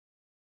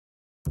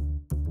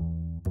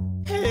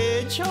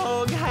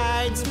hedgehog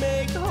hides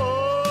make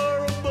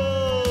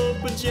horrible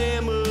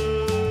pajamas.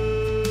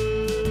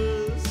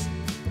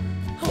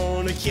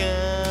 On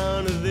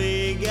account of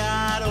they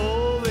got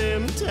all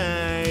them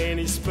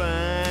tiny spines.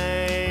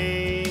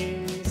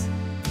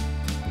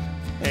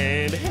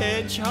 And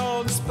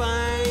hedgehog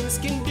spines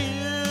can do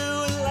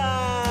a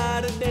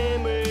lot of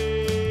damage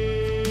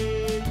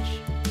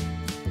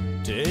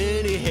to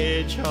any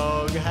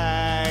hedgehog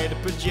hide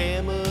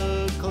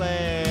pajama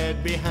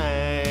clad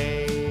behind.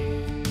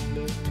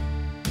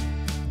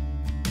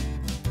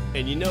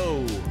 And you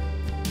know,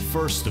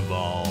 first of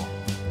all,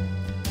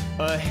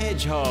 a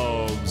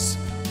hedgehog's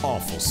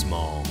awful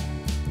small.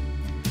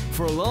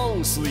 For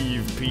long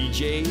sleeve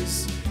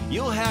PJs,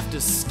 you'll have to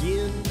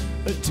skin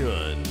a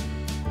ton.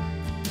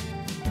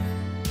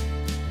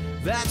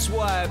 That's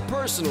why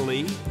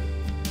personally,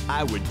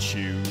 I would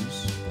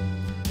choose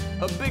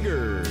a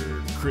bigger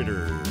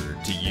critter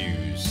to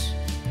use.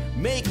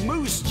 Make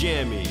moose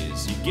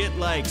jammies, you get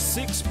like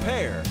 6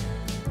 pair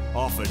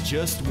off of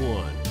just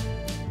one.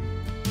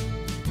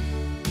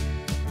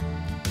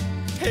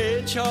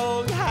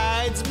 Hedgehog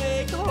hides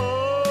make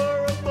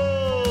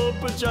horrible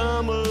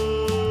pajamas.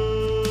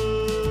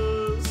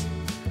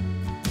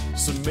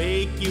 So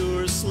make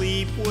your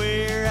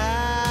sleepwear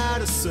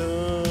out of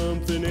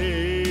something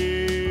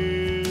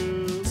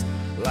else,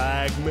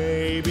 like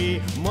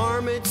maybe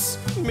marmots,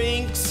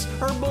 minks,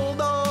 or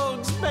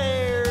bulldogs,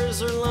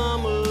 bears, or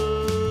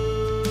llamas.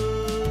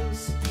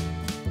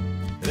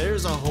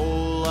 There's a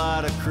whole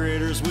lot of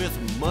critters with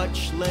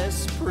much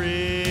less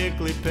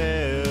prickly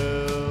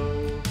pelts.